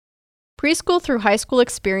Preschool through high school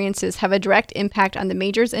experiences have a direct impact on the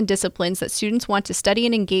majors and disciplines that students want to study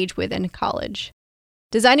and engage with in college.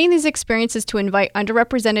 Designing these experiences to invite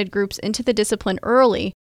underrepresented groups into the discipline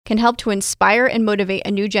early can help to inspire and motivate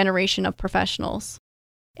a new generation of professionals.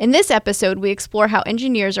 In this episode, we explore how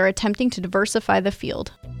engineers are attempting to diversify the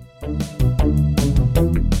field.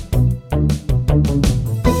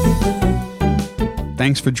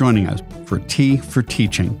 Thanks for joining us for T for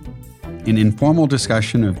Teaching, an informal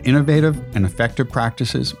discussion of innovative and effective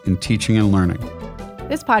practices in teaching and learning.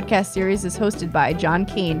 This podcast series is hosted by John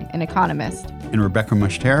Kane, an economist, and Rebecca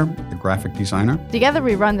Mushtare, a graphic designer. Together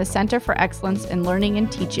we run the Center for Excellence in Learning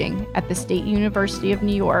and Teaching at the State University of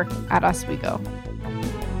New York at Oswego.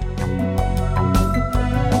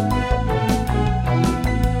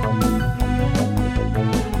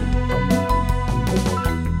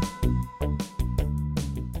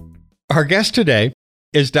 Our guest today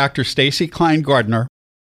is Dr. Stacy Klein-Gardner,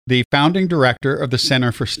 the founding director of the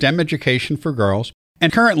Center for STEM Education for Girls,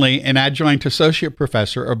 and currently an adjunct associate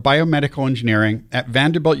professor of biomedical engineering at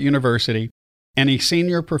Vanderbilt University and a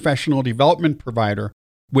senior professional development provider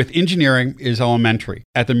with Engineering is Elementary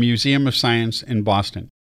at the Museum of Science in Boston.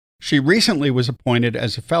 She recently was appointed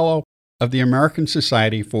as a fellow of the American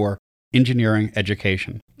Society for Engineering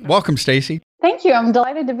Education. Welcome, Stacy. Thank you. I'm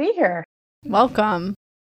delighted to be here. Welcome.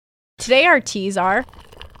 Today our teas are...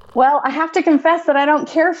 Well, I have to confess that I don't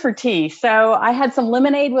care for tea. So I had some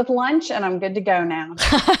lemonade with lunch and I'm good to go now.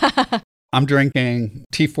 I'm drinking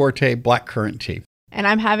Tea Forte blackcurrant tea. And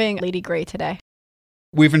I'm having Lady Grey today.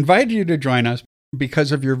 We've invited you to join us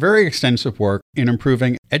because of your very extensive work in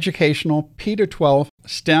improving educational P-12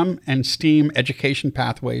 STEM and STEAM education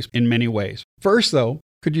pathways in many ways. First, though,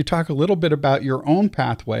 could you talk a little bit about your own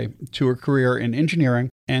pathway to a career in engineering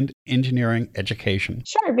and engineering education?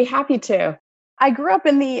 Sure, I'd be happy to. I grew up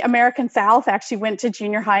in the American South, actually went to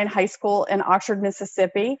junior high and high school in Oxford,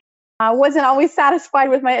 Mississippi. I wasn't always satisfied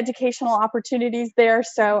with my educational opportunities there,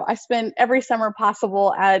 so I spent every summer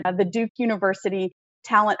possible at the Duke University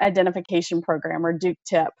Talent Identification Program, or Duke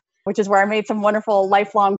TIP, which is where I made some wonderful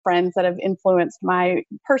lifelong friends that have influenced my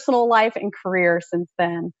personal life and career since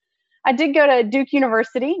then. I did go to Duke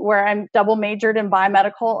University, where I'm double majored in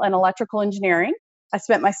biomedical and electrical engineering. I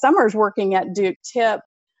spent my summers working at Duke TIP,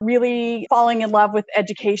 really falling in love with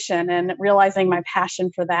education and realizing my passion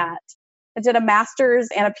for that. I did a master's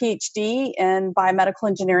and a PhD in biomedical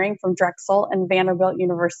engineering from Drexel and Vanderbilt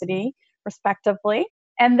University, respectively.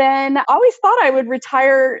 And then I always thought I would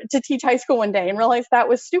retire to teach high school one day and realized that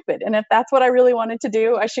was stupid. And if that's what I really wanted to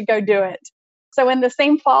do, I should go do it. So in the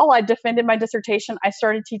same fall, I defended my dissertation. I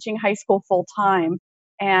started teaching high school full time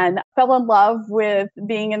and fell in love with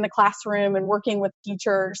being in the classroom and working with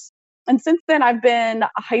teachers. And since then, I've been a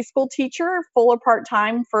high school teacher, full or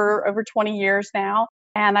part-time, for over 20 years now.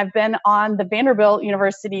 And I've been on the Vanderbilt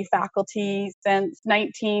University faculty since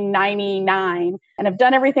 1999. And I've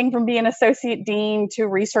done everything from being associate dean to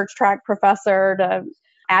research track professor to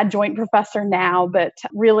adjunct professor now, but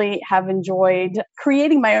really have enjoyed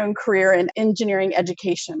creating my own career in engineering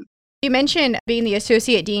education. You mentioned being the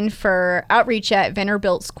Associate Dean for Outreach at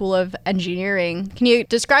Vanderbilt School of Engineering. Can you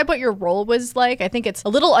describe what your role was like? I think it's a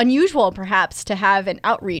little unusual, perhaps, to have an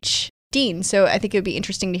Outreach Dean, so I think it would be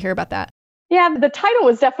interesting to hear about that. Yeah, the title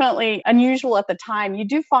was definitely unusual at the time. You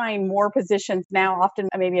do find more positions now, often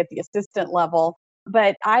maybe at the assistant level,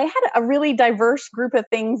 but I had a really diverse group of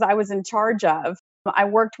things I was in charge of. I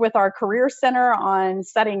worked with our Career Center on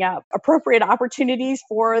setting up appropriate opportunities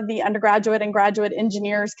for the undergraduate and graduate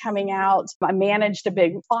engineers coming out. I managed a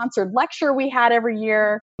big sponsored lecture we had every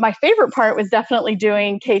year. My favorite part was definitely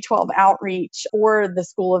doing K-12 outreach for the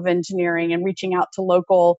School of Engineering and reaching out to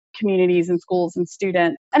local communities and schools and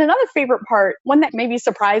students. And another favorite part, one that maybe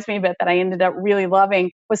surprised me, but that I ended up really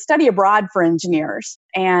loving, was study abroad for engineers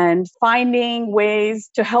and finding ways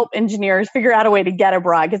to help engineers figure out a way to get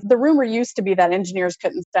abroad. Because the rumor used to be that engineers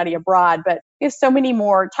couldn't study abroad, but there's so many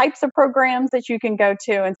more types of programs that you can go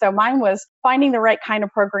to. And so mine was finding the right kind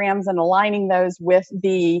of programs and aligning those with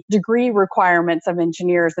the degree requirements of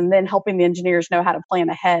engineers and then helping the engineers know how to plan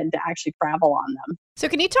ahead to actually travel on them. So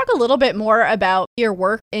can you talk a little bit more about your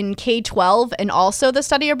work in K-12 and also the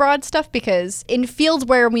study abroad stuff? Because in fields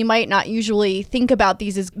where we might not usually think about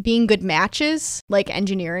these as being good matches, like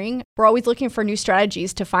engineering, we're always looking for new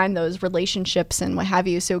strategies to find those relationships and what have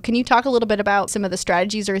you. So can you talk a little bit about some of the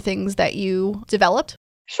strategies or things that you developed?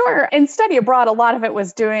 Sure. In study abroad, a lot of it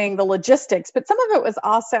was doing the logistics, but some of it was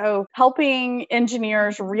also helping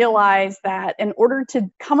engineers realize that in order to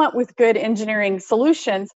come up with good engineering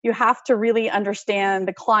solutions, you have to really understand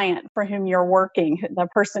the client for whom you're working, the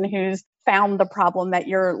person who's found the problem that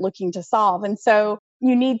you're looking to solve. And so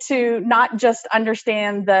you need to not just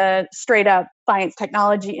understand the straight up science,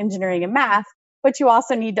 technology, engineering, and math, but you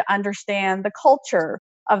also need to understand the culture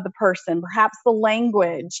of the person, perhaps the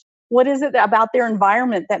language. What is it about their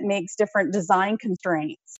environment that makes different design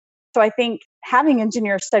constraints? So I think having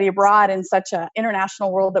engineers study abroad in such an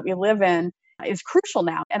international world that we live in is crucial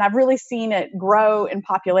now. And I've really seen it grow in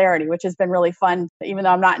popularity, which has been really fun. Even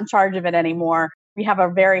though I'm not in charge of it anymore, we have a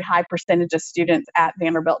very high percentage of students at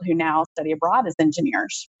Vanderbilt who now study abroad as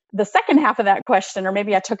engineers. The second half of that question, or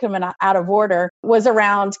maybe I took them out of order, was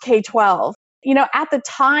around K-12. At the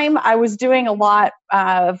time, I was doing a lot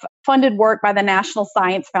of funded work by the National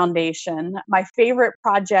Science Foundation. My favorite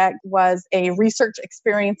project was a Research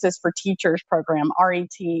Experiences for Teachers program, RET.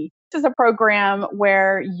 This is a program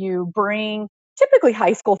where you bring typically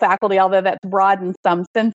high school faculty, although that's broadened some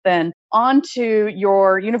since then, onto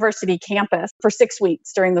your university campus for 6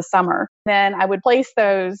 weeks during the summer. Then I would place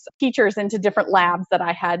those teachers into different labs that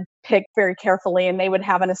I had picked very carefully, and they would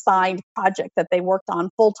have an assigned project that they worked on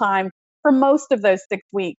full time for most of those 6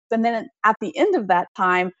 weeks. And then at the end of that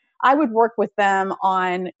time, I would work with them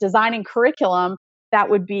on designing curriculum that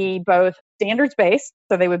would be both standards-based,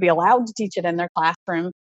 so they would be allowed to teach it in their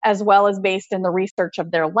classroom, as well as based in the research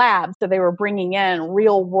of their lab. So they were bringing in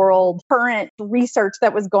real-world, current research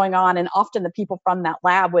that was going on, and often the people from that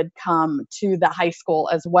lab would come to the high school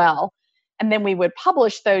as well. And then we would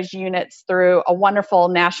publish those units through a wonderful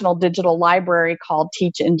national digital library called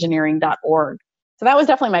teachengineering.org. So that was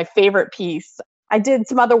definitely my favorite piece. I did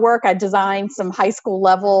some other work. I designed some high school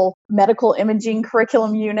level medical imaging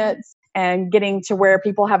curriculum units and getting to where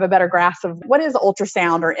people have a better grasp of what is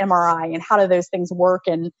ultrasound or MRI and how do those things work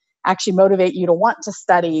and actually motivate you to want to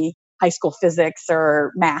study high school physics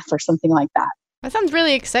or math or something like that. That sounds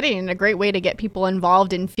really exciting and a great way to get people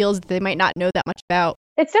involved in fields that they might not know that much about.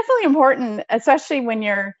 It's definitely important, especially when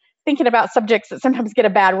you're thinking about subjects that sometimes get a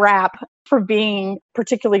bad rap for being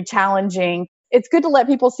particularly challenging. It's good to let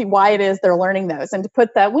people see why it is they're learning those and to put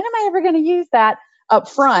when am I ever going to use that up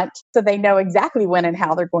front so they know exactly when and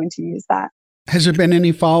how they're going to use that. Has there been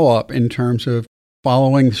any follow-up in terms of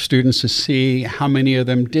following the students to see how many of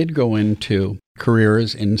them did go into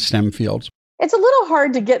careers in STEM fields? It's a little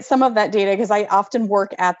hard to get some of that data because I often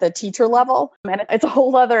work at the teacher level, and it's a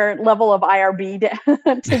whole other level of IRB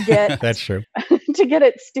to get. That's true. To get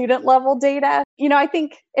at student level data. I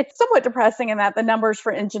think it's somewhat depressing in that the numbers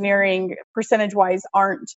for engineering percentage-wise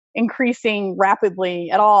aren't increasing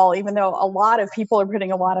rapidly at all, even though a lot of people are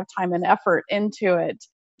putting a lot of time and effort into it.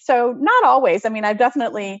 So not always. I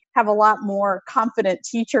definitely have a lot more confident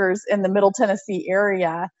teachers in the Middle Tennessee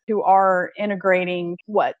area who are integrating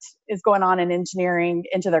what is going on in engineering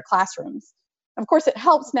into their classrooms. Of course, it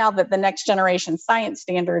helps now that the next generation science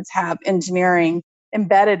standards have engineering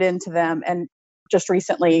embedded into them. And just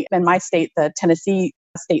recently in my state, the Tennessee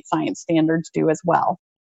state science standards do as well.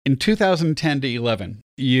 In 2010 to 11,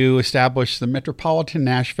 you established the Metropolitan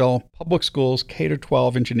Nashville Public Schools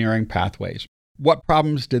K-12 Engineering Pathways. What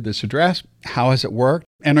problems did this address? How has it worked?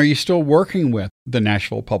 And are you still working with the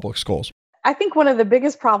Nashville Public Schools? I think one of the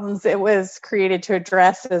biggest problems it was created to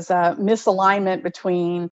address is a misalignment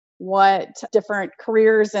between what different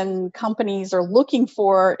careers and companies are looking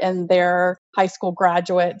for in their high school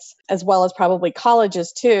graduates, as well as probably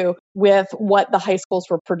colleges too, with what the high schools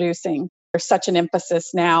were producing. There's such an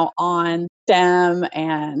emphasis now on STEM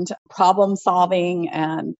and problem solving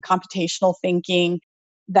and computational thinking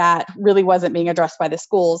that really wasn't being addressed by the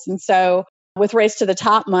schools. And so with Race to the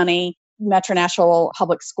Top money, Metro Nashville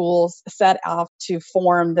Public Schools set out to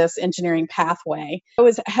form this engineering pathway. I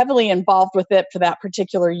was heavily involved with it for that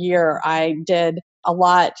particular year. I did a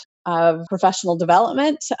lot of professional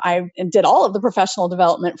development. I did all of the professional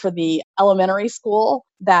development for the elementary school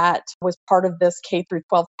that was part of this K through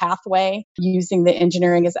 12 pathway, using the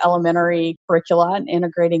engineering as elementary curricula and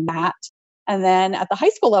integrating that. And then at the high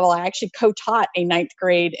school level, I actually co-taught a 9th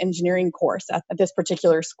grade engineering course at this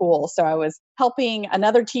particular school. So I was helping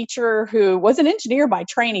another teacher who was an engineer by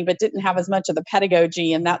training, but didn't have as much of the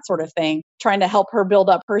pedagogy and that sort of thing, trying to help her build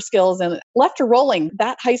up her skills and left her rolling.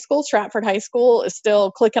 That high school, Stratford High School, is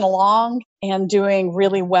still clicking along and doing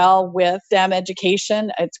really well with STEM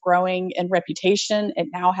education. It's growing in reputation. It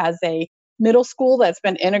now has a middle school that's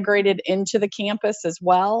been integrated into the campus as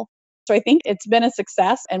well. So I think it's been a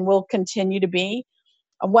success and will continue to be.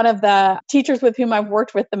 One of the teachers with whom I've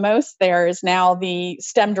worked with the most there is now the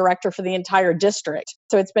STEM director for the entire district.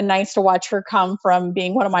 So it's been nice to watch her come from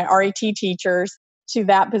being one of my RET teachers to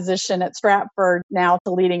that position at Stratford, now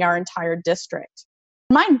to leading our entire district.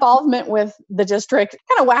 My involvement with the district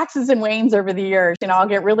kind of waxes and wanes over the years. I'll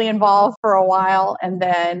get really involved for a while and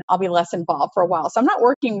then I'll be less involved for a while. So I'm not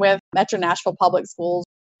working with Metro Nashville Public Schools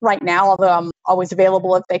right now, although I'm always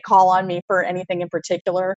available if they call on me for anything in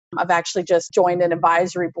particular. I've actually just joined an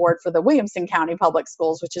advisory board for the Williamson County Public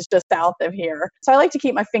Schools, which is just south of here. So I like to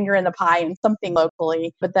keep my finger in the pie in something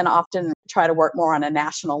locally, but then often try to work more on a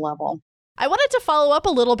national level. I wanted to follow up a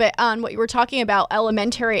little bit on what you were talking about,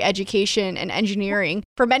 elementary education and engineering.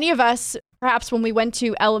 For many of us, perhaps when we went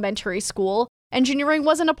to elementary school, engineering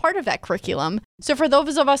wasn't a part of that curriculum. So for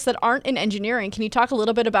those of us that aren't in engineering, can you talk a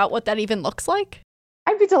little bit about what that even looks like?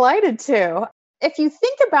 I'd be delighted to. If you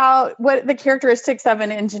think about what the characteristics of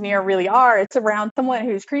an engineer really are, it's around someone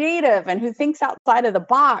who's creative and who thinks outside of the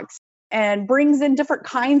box and brings in different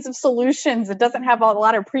kinds of solutions. It doesn't have a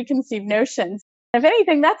lot of preconceived notions. If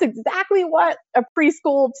anything, that's exactly what a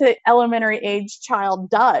preschool to elementary age child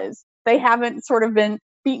does. They haven't sort of been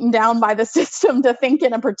beaten down by the system to think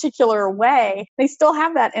in a particular way. They still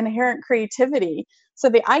have that inherent creativity. So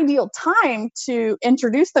the ideal time to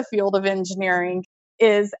introduce the field of engineering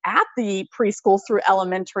is at the preschool through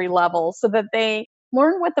elementary level so that they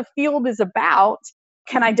learn what the field is about,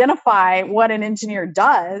 can identify what an engineer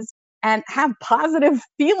does, and have positive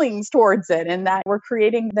feelings towards it, and that we're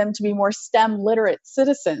creating them to be more STEM literate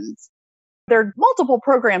citizens. There are multiple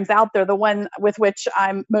programs out there. The one with which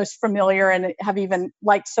I'm most familiar and have even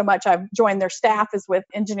liked so much I've joined their staff is with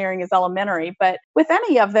Engineering is Elementary. But with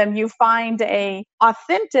any of them, you find a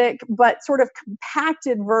authentic but sort of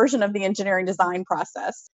compacted version of the engineering design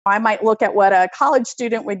process. I might look at what a college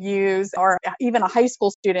student would use or even a high school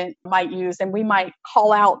student might use, and we might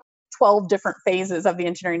call out 12 different phases of the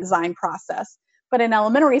engineering design process. But in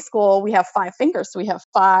elementary school, we have 5 fingers. So we have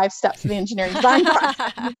 5 steps of the engineering design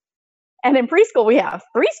process. And in preschool, we have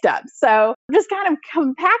 3 steps. So just kind of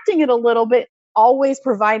compacting it a little bit, always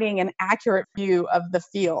providing an accurate view of the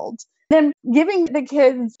field. Then giving the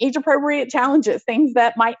kids age-appropriate challenges, things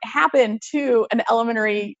that might happen to an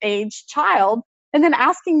elementary age child, and then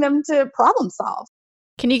asking them to problem solve.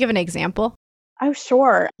 Can you give an example? Oh,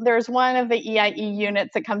 sure. There's one of the EIE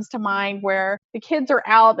units that comes to mind where the kids are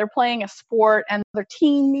out, they're playing a sport, and their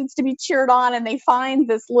team needs to be cheered on, and they find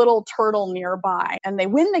this little turtle nearby, and they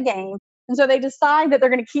win the game. And so they decide that they're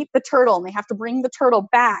going to keep the turtle, and they have to bring the turtle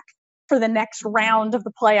back for the next round of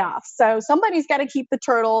the playoffs. So somebody's got to keep the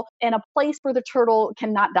turtle in a place where the turtle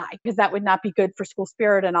cannot die, because that would not be good for school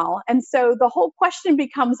spirit and all. And so the whole question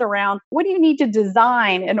becomes around, what do you need to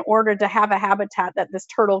design in order to have a habitat that this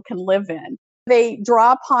turtle can live in? They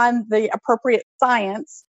draw upon the appropriate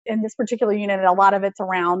science. In this particular unit, a lot of it's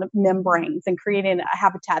around membranes and creating a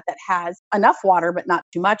habitat that has enough water, but not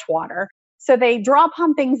too much water. So they draw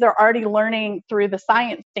upon things they're already learning through the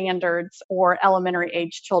science standards for elementary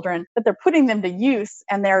age children, but they're putting them to use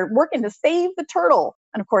and they're working to save the turtle.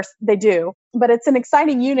 And of course they do, but it's an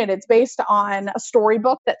exciting unit. It's based on a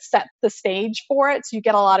storybook that sets the stage for it. So you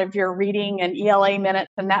get a lot of your reading and ELA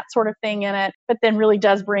minutes and that sort of thing in it, but then really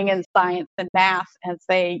does bring in science and math as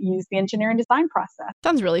they use the engineering design process.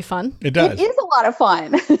 Sounds really fun. It does. It is a lot of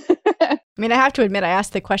fun. I mean, I have to admit, I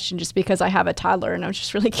asked the question just because I have a toddler and I'm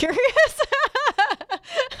just really curious.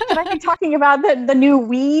 Can I be talking about the new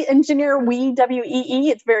WEE engineer, WEE, W-E-E?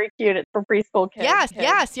 It's very cute. It's for preschool kids.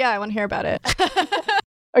 Yes. Yeah, I want to hear about it.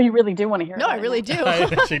 Oh, you really do want to hear No, about I it? really do.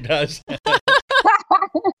 She does.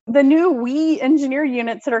 The new WEE engineer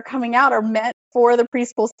units that are coming out are meant for the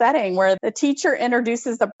preschool setting where the teacher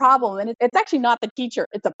introduces the problem. And it's actually not the teacher,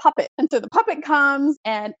 it's a puppet. And so the puppet comes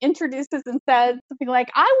and introduces and says something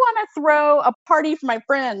like, I want to throw a party for my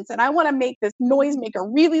friends and I want to make this noisemaker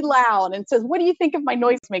really loud. And says, what do you think of my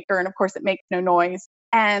noisemaker? And of course, it makes no noise.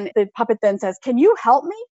 And the puppet then says, can you help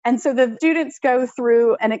me? And so the students go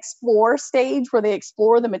through an explore stage where they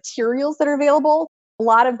explore the materials that are available. A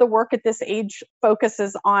lot of the work at this age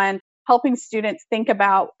focuses on helping students think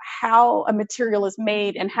about how a material is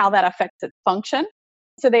made and how that affects its function.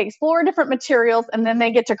 So they explore different materials and then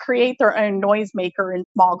they get to create their own noisemaker in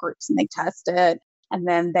small groups and they test it. And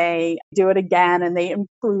then they do it again and they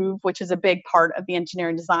improve, which is a big part of the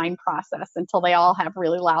engineering design process until they all have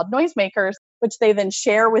really loud noisemakers, which they then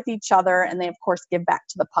share with each other. And they, of course, give back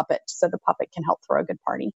to the puppet so the puppet can help throw a good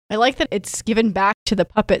party. I like that it's given back to the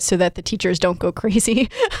puppet so that the teachers don't go crazy.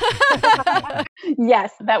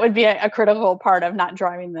 Yes, that would be a critical part of not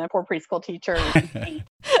driving the poor preschool teacher.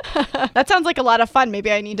 That sounds like a lot of fun. Maybe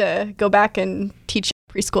I need to go back and teach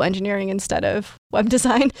preschool engineering instead of web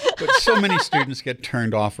design. But so many students get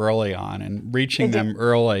turned off early on, and reaching them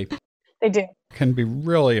early They do. can be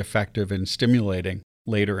really effective and stimulating.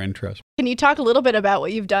 later interest. Can you talk a little bit about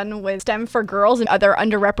what you've done with STEM for girls and other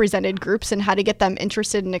underrepresented groups and how to get them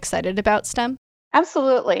interested and excited about STEM?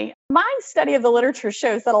 Absolutely. My study of the literature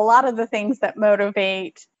shows that a lot of the things that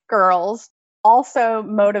motivate girls also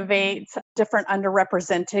motivates different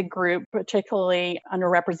underrepresented groups, particularly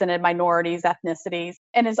underrepresented minorities, ethnicities,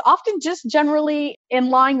 and is often just generally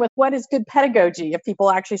in line with what is good pedagogy if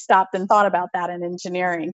people actually stopped and thought about that in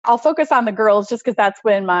engineering. I'll focus on the girls just because that's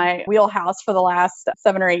been my wheelhouse for the last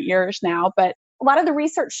 7 or 8 years now, but a lot of the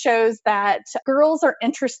research shows that girls are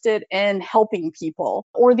interested in helping people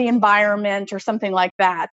or the environment or something like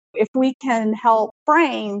that. If we can help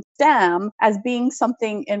frame STEM as being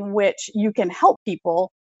something in which you can help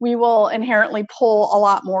people, we will inherently pull a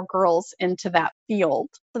lot more girls into that field.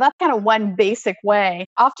 So that's kind of one basic way.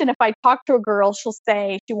 Often if I talk to a girl, she'll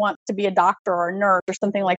say she wants to be a doctor or a nurse or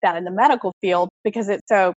something like that in the medical field because it's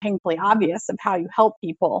so painfully obvious of how you help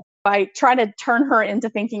people. I try to turn her into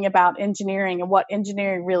thinking about engineering and what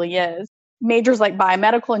engineering really is. Majors like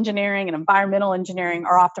biomedical engineering and environmental engineering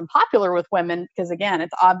are often popular with women because, again,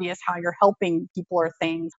 it's obvious how you're helping people or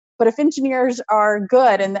things. But if engineers are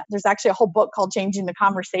good, and there's actually a whole book called Changing the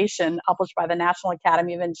Conversation, published by the National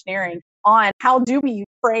Academy of Engineering, on how do we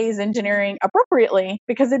phrase engineering appropriately,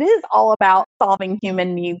 because it is all about solving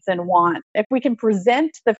human needs and wants. If we can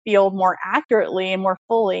present the field more accurately and more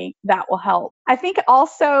fully, that will help. I think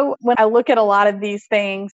also when I look at a lot of these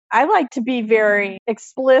things, I like to be very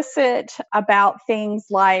explicit about things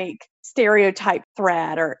like stereotype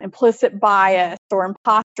threat or implicit bias or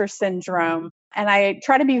imposter syndrome. And I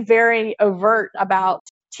try to be very overt about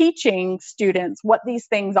teaching students what these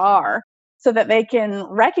things are so that they can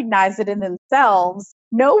recognize it in themselves,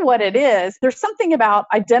 know what it is. There's something about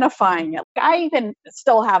identifying it. I even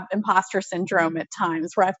still have imposter syndrome at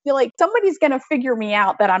times where I feel like somebody's going to figure me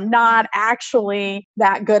out that I'm not actually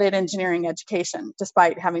that good at engineering education,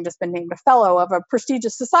 despite having just been named a fellow of a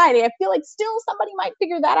prestigious society. I feel like still somebody might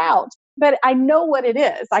figure that out. But I know what it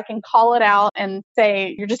is. I can call it out and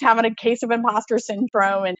say, you're just having a case of imposter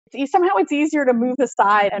syndrome. And somehow it's easier to move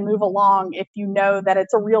aside and move along if you know that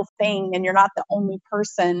it's a real thing and you're not the only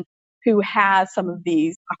person who has some of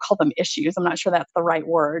these, I'll call them issues. I'm not sure that's the right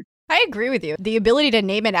word. I agree with you. The ability to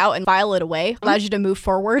name it out and file it away allows you to move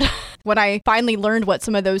forward. When I finally learned what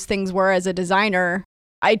some of those things were as a designer,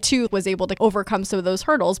 I too was able to overcome some of those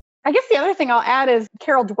hurdles. I guess the other thing I'll add is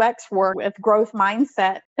Carol Dweck's work with growth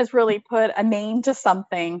mindset has really put a name to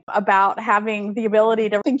something about having the ability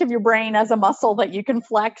to think of your brain as a muscle that you can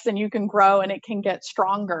flex and you can grow and it can get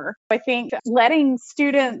stronger. I think letting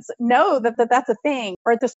students know that that's a thing,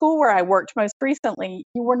 or at the school where I worked most recently,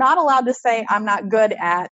 you were not allowed to say, I'm not good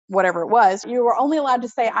at whatever it was. You were only allowed to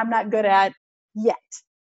say, I'm not good at yet.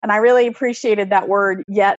 And I really appreciated that word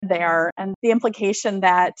yet there and the implication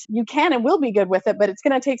that you can and will be good with it, but it's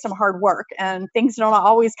going to take some hard work and things don't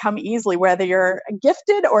always come easily. Whether you're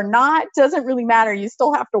gifted or not, doesn't really matter. You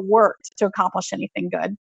still have to work to accomplish anything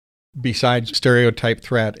good. Besides stereotype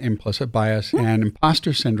threat, implicit bias, and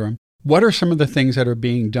imposter syndrome, what are some of the things that are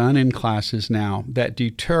being done in classes now that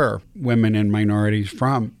deter women and minorities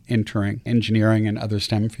from entering engineering and other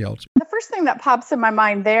STEM fields? The first thing that pops in my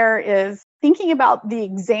mind there is thinking about the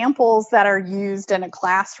examples that are used in a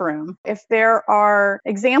classroom. If there are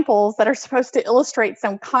examples that are supposed to illustrate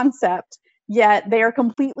some concept, yet they are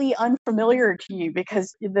completely unfamiliar to you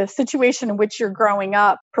because the situation in which you're growing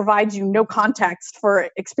up provides you no context for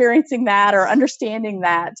experiencing that or understanding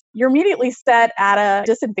that, you're immediately set at a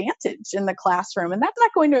disadvantage in the classroom. And that's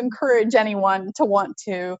not going to encourage anyone to want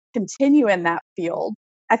to continue in that field.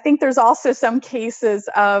 I think there's also some cases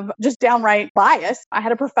of just downright bias. I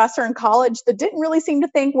had a professor in college that didn't really seem to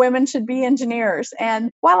think women should be engineers.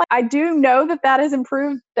 And while I do know that that has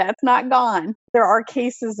improved, that's not gone. There are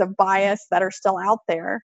cases of bias that are still out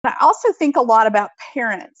there. I also think a lot about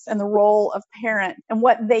parents and the role of parent and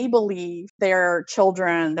what they believe their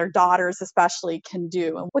children, their daughters especially, can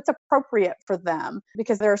do and what's appropriate for them.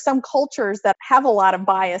 Because there are some cultures that have a lot of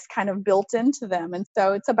bias kind of built into them. And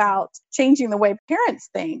so it's about changing the way parents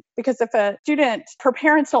think. Because if her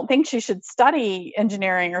parents don't think she should study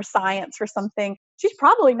engineering or science or something, she's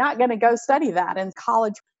probably not going to go study that in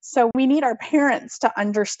college. So we need our parents to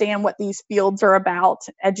understand what these fields are about,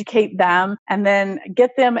 educate them, and then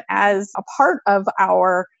get them as a part of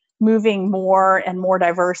our moving more and more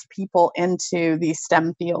diverse people into these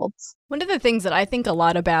STEM fields. One of the things that I think a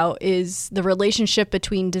lot about is the relationship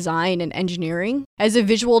between design and engineering. As a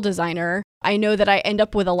visual designer, I know that I end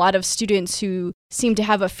up with a lot of students who seem to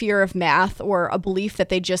have a fear of math or a belief that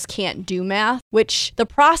they just can't do math, which the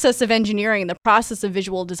process of engineering, the process of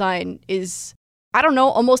visual design is, I don't know,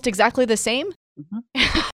 almost exactly the same.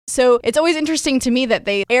 So it's always interesting to me that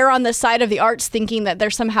they err on the side of the arts thinking that they're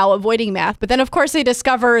somehow avoiding math. But then, of course, they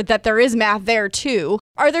discover that there is math there, too.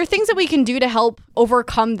 Are there things that we can do to help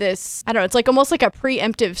overcome this? I don't know. It's like almost like a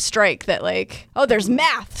preemptive strike that like, oh, there's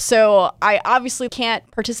math, so I obviously can't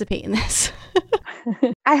participate in this.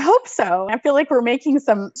 I hope so. I feel like we're making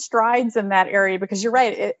some strides in that area because you're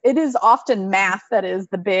right. It is often math that is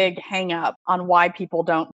the big hang up on why people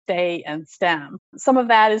don't stay in STEM. Some of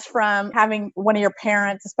that is from having one of your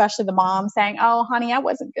parents, especially the mom, saying, oh, honey, I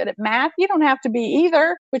wasn't good at math. You don't have to be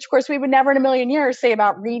either, which of course we would never in a million years say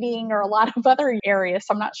about reading or a lot of other areas.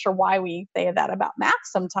 So I'm not sure why we say that about math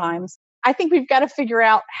sometimes. I think we've got to figure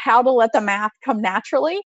out how to let the math come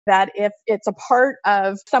naturally. That if it's a part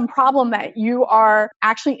of some problem that you are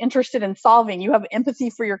actually interested in solving, you have empathy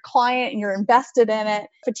for your client and you're invested in it.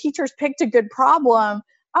 If a teacher's picked a good problem,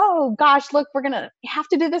 oh gosh, look, we're going to have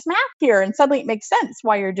to do this math here. And suddenly it makes sense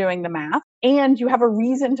why you're doing the math and you have a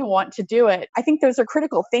reason to want to do it. I think those are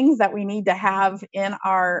critical things that we need to have in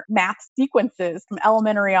our math sequences from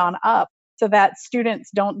elementary on up so that students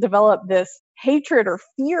don't develop this hatred or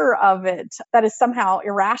fear of it that is somehow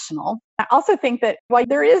irrational. I also think that while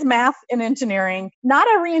there is math in engineering, not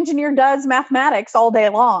every engineer does mathematics all day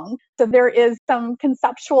long. So there is some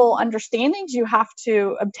conceptual understandings you have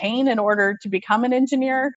to obtain in order to become an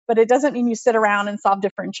engineer, but it doesn't mean you sit around and solve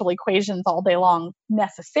differential equations all day long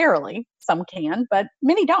necessarily. Some can, but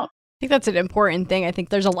many don't. I think that's an important thing. I think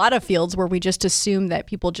there's a lot of fields where we just assume that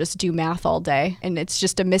people just do math all day, and it's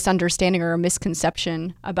just a misunderstanding or a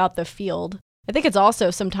misconception about the field. I think it's also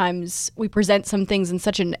sometimes we present some things in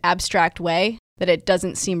such an abstract way that it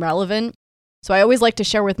doesn't seem relevant. So I always like to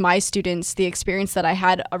share with my students the experience that I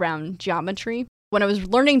had around geometry. When I was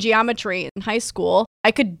learning geometry in high school,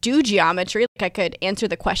 I could do geometry, like I could answer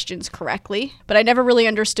the questions correctly, but I never really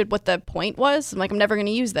understood what the point was. I'm like, I'm never going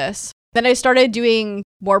to use this. Then I started doing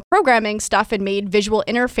more programming stuff and made visual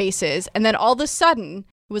interfaces. And then all of a sudden,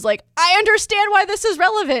 it was like, I understand why this is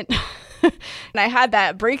relevant. And I had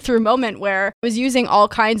that breakthrough moment where I was using all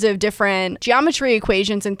kinds of different geometry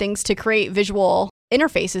equations and things to create visual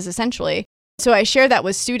interfaces, essentially. So I share that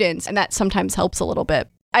with students, and that sometimes helps a little bit.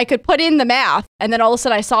 I could put in the math, and then all of a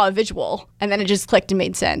sudden I saw a visual, and then it just clicked and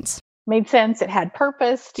made sense. Made sense. It had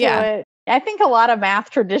purpose to it. I think a lot of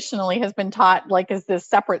math traditionally has been taught like as this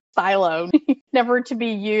separate silo, never to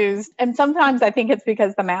be used. And sometimes I think it's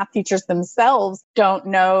because the math teachers themselves don't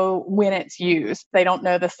know when it's used. They don't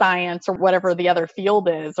know the science or whatever the other field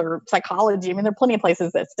is or psychology. I mean, there are plenty of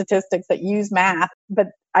places that statistics that use math, but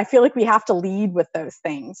I feel like we have to lead with those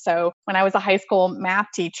things. So when I was a high school math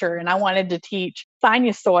teacher and I wanted to teach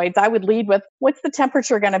sinusoids, I would lead with, what's the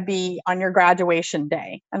temperature going to be on your graduation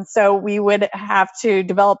day? And so we would have to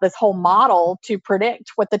develop this whole model to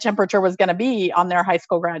predict what the temperature was going to be on their high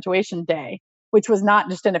school graduation day, which was not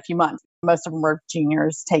just in a few months. Most of them were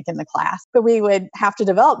juniors taking the class. But we would have to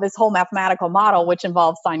develop this whole mathematical model, which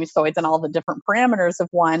involves sinusoids and all the different parameters of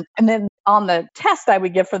one. And then on the test I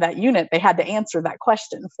would give for that unit, they had to answer that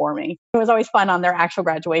question for me. It was always fun on their actual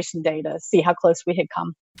graduation day to see how close we had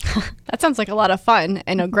come. That sounds like a lot of fun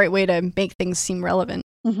and a great way to make things seem relevant.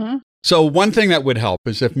 Mm-hmm. So one thing that would help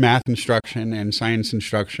is if math instruction and science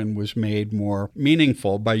instruction was made more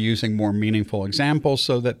meaningful by using more meaningful examples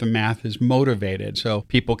so that the math is motivated, so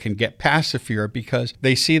people can get past the fear because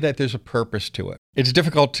they see that there's a purpose to it. It's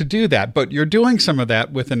difficult to do that, but you're doing some of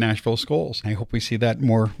that with the Nashville schools. I hope we see that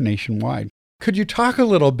more nationwide. Could you talk a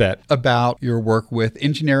little bit about your work with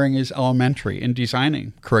Engineering is Elementary in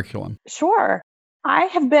designing curriculum? Sure. I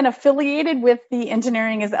have been affiliated with the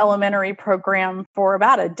Engineering is Elementary program for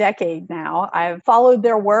about a decade now. I've followed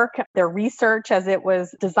their work, their research as it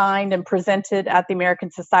was designed and presented at the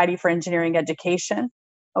American Society for Engineering Education.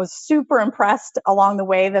 I was super impressed along the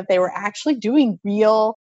way that they were actually doing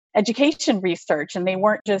real education research and they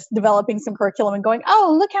weren't just developing some curriculum and going,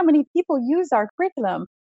 oh, look how many people use our curriculum.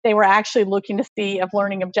 They were actually looking to see if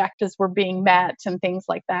learning objectives were being met and things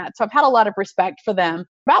like that. So I've had a lot of respect for them.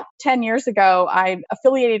 About 10 years ago, I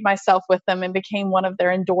affiliated myself with them and became one of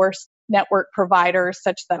their endorsed network providers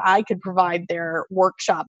such that I could provide their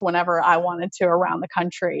workshops whenever I wanted to around the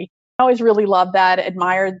country. I always really loved that,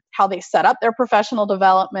 admired how they set up their professional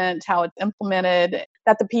development, how it's implemented,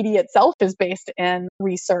 that the PD itself is based in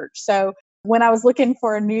research. So when I was looking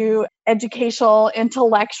for a new educational,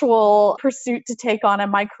 intellectual pursuit to take on in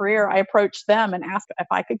my career, I approached them and asked if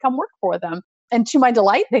I could come work for them. And to my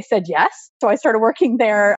delight, they said yes. So I started working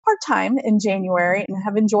there part-time in January and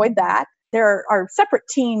have enjoyed that. There are separate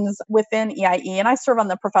teams within EIE, and I serve on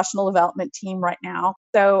the professional development team right now.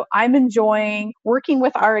 So I'm enjoying working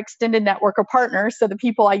with our extended network of partners. So the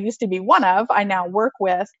people I used to be one of, I now work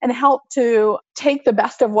with, and help to take the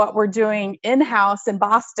best of what we're doing in-house in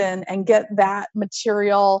Boston and get that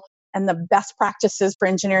material and the best practices for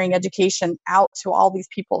engineering education out to all these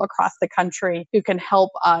people across the country who can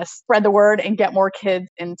help us spread the word and get more kids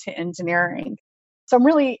into engineering. So I'm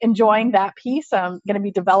really enjoying that piece. I'm going to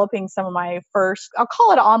be developing some of my first, I'll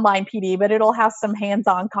call it online PD, but it'll have some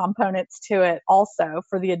hands-on components to it also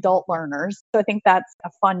for the adult learners. So I think that's a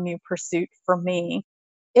fun new pursuit for me.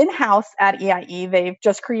 In-house at EIE, they've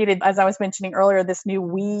just created, as I was mentioning earlier, this new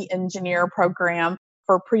We Engineer program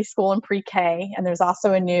for preschool and pre-K. And there's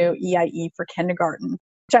also a new EIE for kindergarten,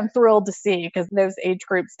 which I'm thrilled to see because those age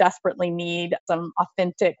groups desperately need some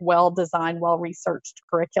authentic, well-designed, well-researched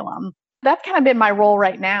curriculum. That's kind of been my role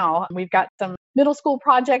right now. We've got some middle school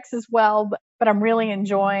projects as well, but I'm really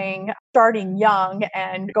enjoying starting young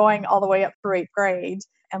and going all the way up through 8th grade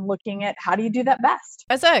and looking at how do you do that best.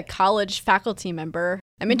 As a college faculty member,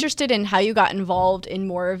 I'm interested in how you got involved in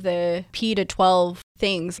more of the P to 12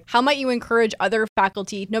 things. How might you encourage other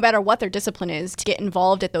faculty, no matter what their discipline is, to get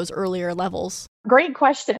involved at those earlier levels? Great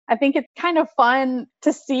question. I think it's kind of fun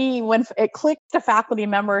to see when it clicks to faculty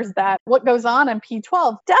members that what goes on in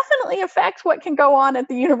P12 definitely affects what can go on at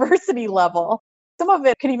the university level. Some of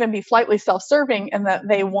it can even be slightly self-serving in that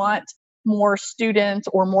they want more students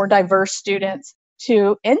or more diverse students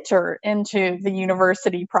to enter into the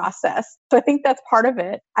university process. So I think that's part of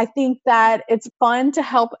it. I think that it's fun to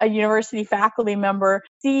help a university faculty member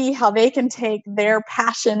see how they can take their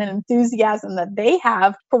passion and enthusiasm that they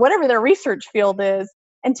have for whatever their research field is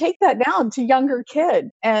and take that down to younger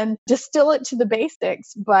kids and distill it to the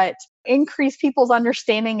basics, but increase people's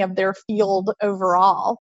understanding of their field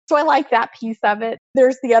overall. So I like that piece of it.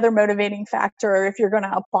 There's the other motivating factor. If you're going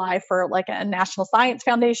to apply for like a National Science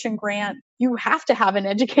Foundation grant, you have to have an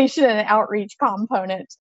education and outreach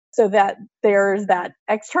component so that there's that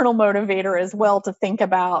external motivator as well to think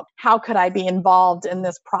about how could I be involved in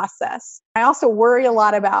this process. I also worry a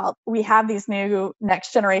lot about, we have these new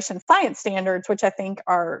next generation science standards, which I think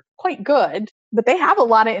are quite good, but they have a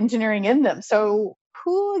lot of engineering in them. So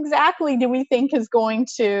who exactly do we think is going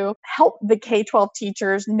to help the K-12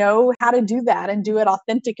 teachers know how to do that and do it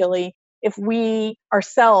authentically if we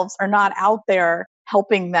ourselves are not out there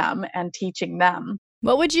helping them and teaching them?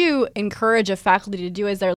 What would you encourage a faculty to do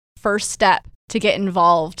as their first step to get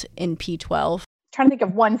involved in P12? Trying to think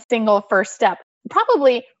of one single first step.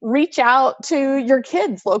 Probably reach out to your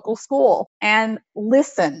kids' local school and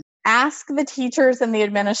listen. Ask the teachers and the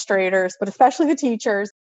administrators, but especially the teachers,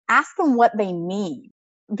 ask them what they need,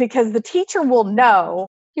 because the teacher will know.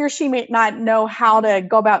 He or she may not know how to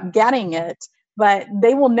go about getting it, but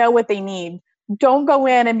they will know what they need. Don't go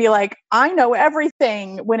in and be like, I know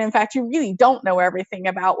everything, when in fact you really don't know everything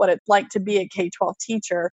about what it's like to be a K-12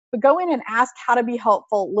 teacher. But go in and ask how to be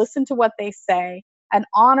helpful, listen to what they say, and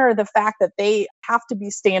honor the fact that they have to be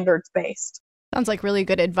standards-based. Sounds like really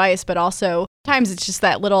good advice, but also sometimes it's just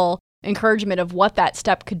that little encouragement of what that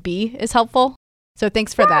step could be is helpful. So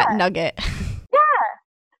thanks for that nugget.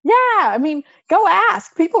 Yeah. I mean, go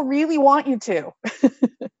ask. People really want you to.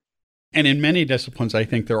 And in many disciplines, I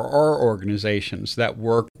think there are organizations that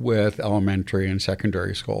work with elementary and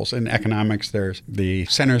secondary schools. In economics, there's the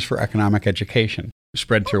Centers for Economic Education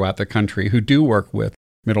spread throughout the country who do work with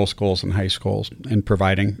middle schools and high schools in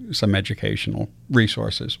providing some educational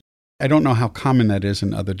resources. I don't know how common that is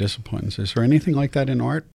in other disciplines. Is there anything like that in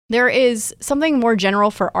art? There is something more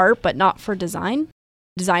general for art, but not for design.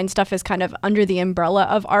 Design stuff is kind of under the umbrella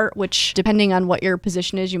of art, which depending on what your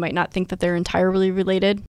position is, you might not think that they're entirely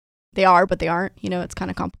related. They are, but they aren't. You know, it's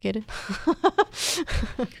kind of complicated.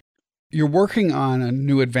 You're working on a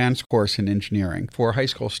new advanced course in engineering for high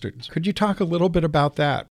school students. Could you talk a little bit about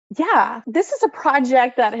that? Yeah, this is a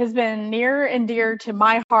project that has been near and dear to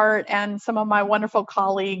my heart and some of my wonderful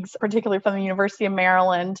colleagues, particularly from the University of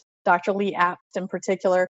Maryland, Dr. Lee Apst in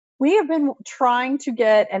particular. We have been trying to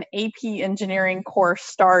get an AP engineering course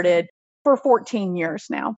started for 14 years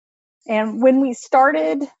now. And when we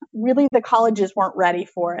started, really the colleges weren't ready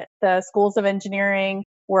for it. The schools of engineering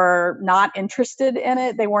were not interested in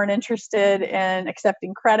it. They weren't interested in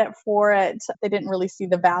accepting credit for it. They didn't really see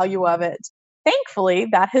the value of it. Thankfully,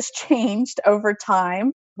 that has changed over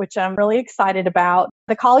time. which I'm really excited about.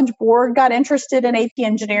 The College Board got interested in AP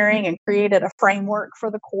Engineering and created a framework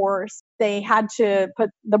for the course. They had to put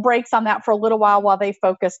the brakes on that for a little while they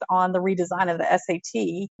focused on the redesign of the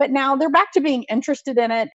SAT. But now they're back to being interested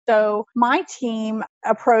in it. So my team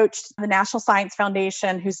approached the National Science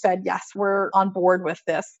Foundation, who said, yes, we're on board with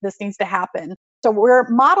this. This needs to happen. So we're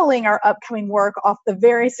modeling our upcoming work off the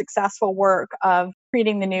very successful work of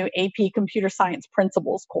creating the new AP Computer Science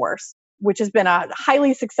Principles course, which has been a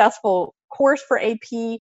highly successful course for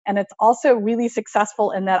AP. And it's also really successful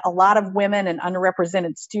in that a lot of women and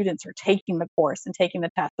underrepresented students are taking the course and taking the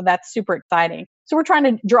test. So that's super exciting. So we're trying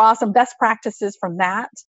to draw some best practices from that.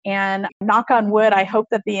 And knock on wood, I hope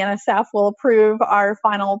that the NSF will approve our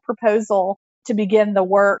final proposal to begin the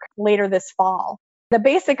work later this fall. The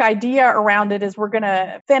basic idea around it is we're going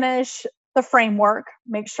to finish the framework,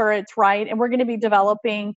 make sure it's right, and we're going to be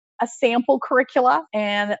developing a sample curricula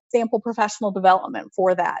and sample professional development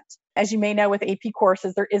for that. As you may know, with AP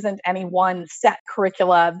courses, there isn't any one set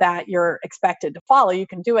curricula that you're expected to follow. You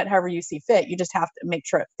can do it however you see fit. You just have to make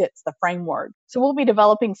sure it fits the framework. So we'll be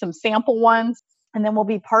developing some sample ones. And then we'll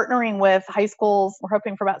be partnering with high schools. We're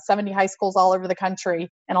hoping for about 70 high schools all over the country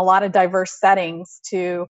in a lot of diverse settings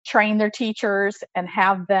to train their teachers and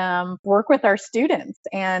have them work with our students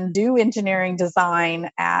and do engineering design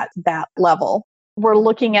at that level. We're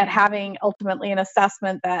looking at having ultimately an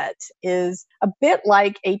assessment that is a bit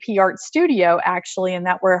like AP Art Studio, actually, in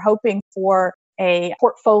that we're hoping for a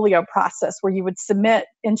portfolio process where you would submit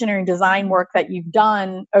engineering design work that you've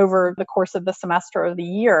done over the course of the semester or the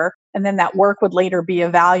year, and then that work would later be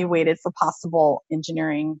evaluated for possible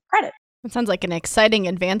engineering credit. That sounds like an exciting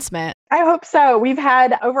advancement. I hope so. We've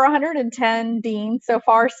had over 110 deans so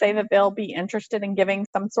far say that they'll be interested in giving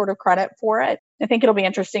some sort of credit for it. I think it'll be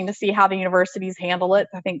interesting to see how the universities handle it.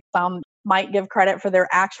 I think some might give credit for their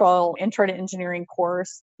actual intro to engineering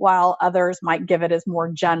course, while others might give it as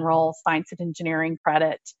more general science and engineering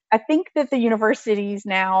credit. I think that the universities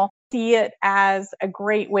now see it as a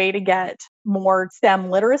great way to get more STEM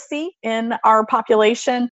literacy in our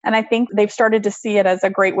population. And I think they've started to see it as a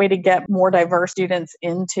great way to get more diverse students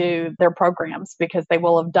into their programs because they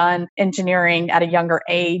will have done engineering at a younger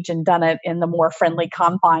age and done it in the more friendly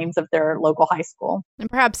confines of their local high school. And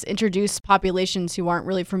perhaps introduce populations who aren't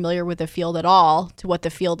really familiar with the field at all to what the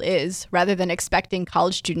field is, rather than expecting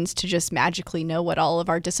college students to just magically know what all of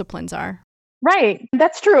our disciplines are. Right.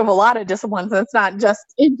 That's true of a lot of disciplines. It's not just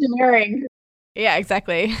engineering. Yeah,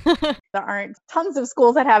 exactly. There aren't tons of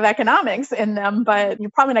schools that have economics in them, but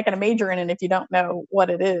you're probably not going to major in it if you don't know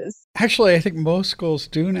what it is. Actually, I think most schools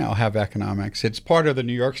do now have economics. It's part of the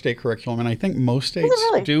New York State curriculum, and I think most states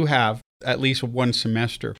do have at least one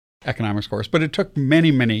semester economics course, but it took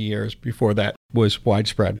many, many years before that was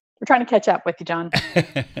widespread. We're trying to catch up with you, John.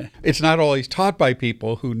 It's not always taught by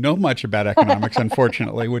people who know much about economics,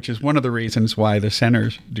 unfortunately, which is one of the reasons why the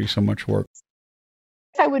centers do so much work.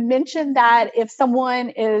 I would mention that if someone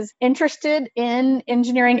is interested in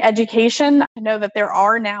engineering education, I know that there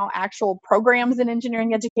are now actual programs in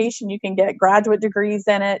engineering education. You can get graduate degrees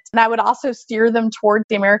in it. And I would also steer them towards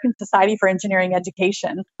the American Society for Engineering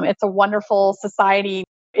Education. It's a wonderful society.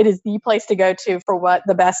 It is the place to go to for what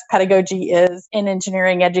the best pedagogy is in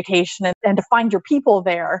engineering education and to find your people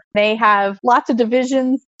there. They have lots of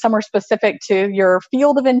divisions. Some are specific to your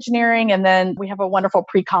field of engineering. And then we have a wonderful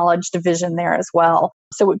pre-college division there as well.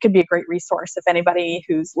 So it could be a great resource if anybody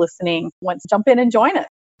who's listening wants to jump in and join it.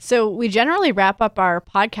 So we generally wrap up our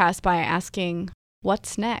podcast by asking,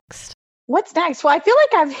 what's next? What's next? Well, I feel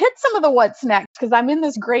like I've hit some of the what's next because I'm in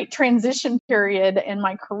this great transition period in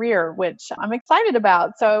my career, which I'm excited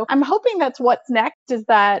about. So I'm hoping that's what's next is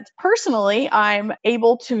that personally, I'm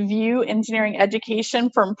able to view engineering education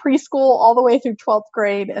from preschool all the way through 12th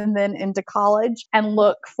grade and then into college and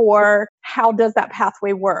look for how does that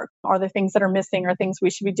pathway work? Are there things that are missing or things we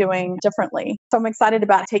should be doing differently? So I'm excited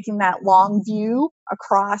about taking that long view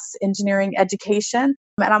across engineering education.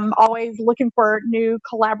 And I'm always looking for new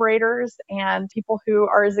collaborators and people who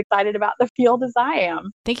are as excited about the field as I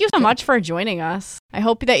am. Thank you so much for joining us. I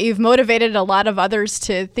hope that you've motivated a lot of others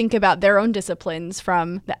to think about their own disciplines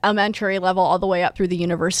from the elementary level all the way up through the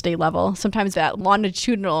university level. Sometimes that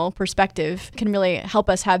longitudinal perspective can really help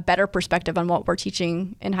us have better perspective on what we're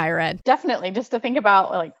teaching in higher ed. Definitely. Just to think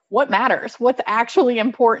about like what matters, what's actually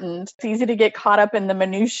important. It's easy to get caught up in the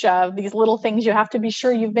minutia of these little things you have to be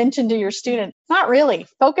sure you've mentioned to your student. Not really.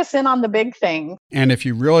 Focus in on the big thing. And if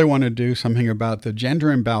you really want to do something about the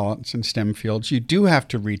gender imbalance in STEM fields, you do have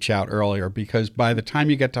to reach out earlier, because by the time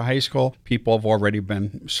you get to high school, people have already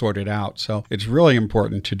been sorted out. So it's really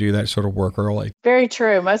important to do that sort of work early. Very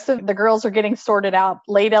true. Most of the girls are getting sorted out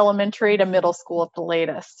late elementary to middle school at the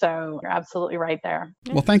latest. So you're absolutely right there.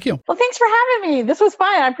 Well, thank you. Well, thanks for having me. This was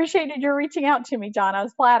fun. I appreciated your reaching out to me, John. I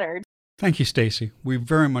was flattered. Thank you, Stacy. We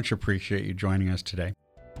very much appreciate you joining us today.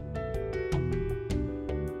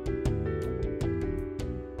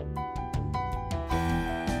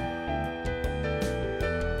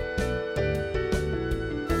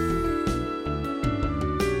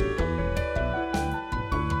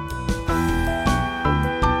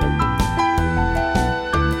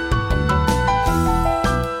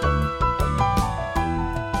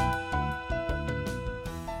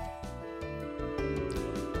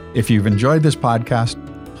 If you've enjoyed this podcast,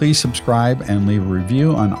 please subscribe and leave a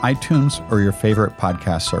review on iTunes or your favorite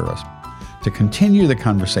podcast service. To continue the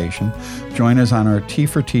conversation, join us on our T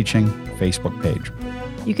for Teaching Facebook page.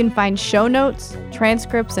 You can find show notes,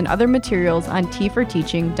 transcripts, and other materials on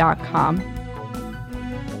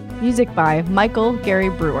tforteaching.com. Music by Michael Gary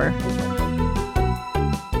Brewer.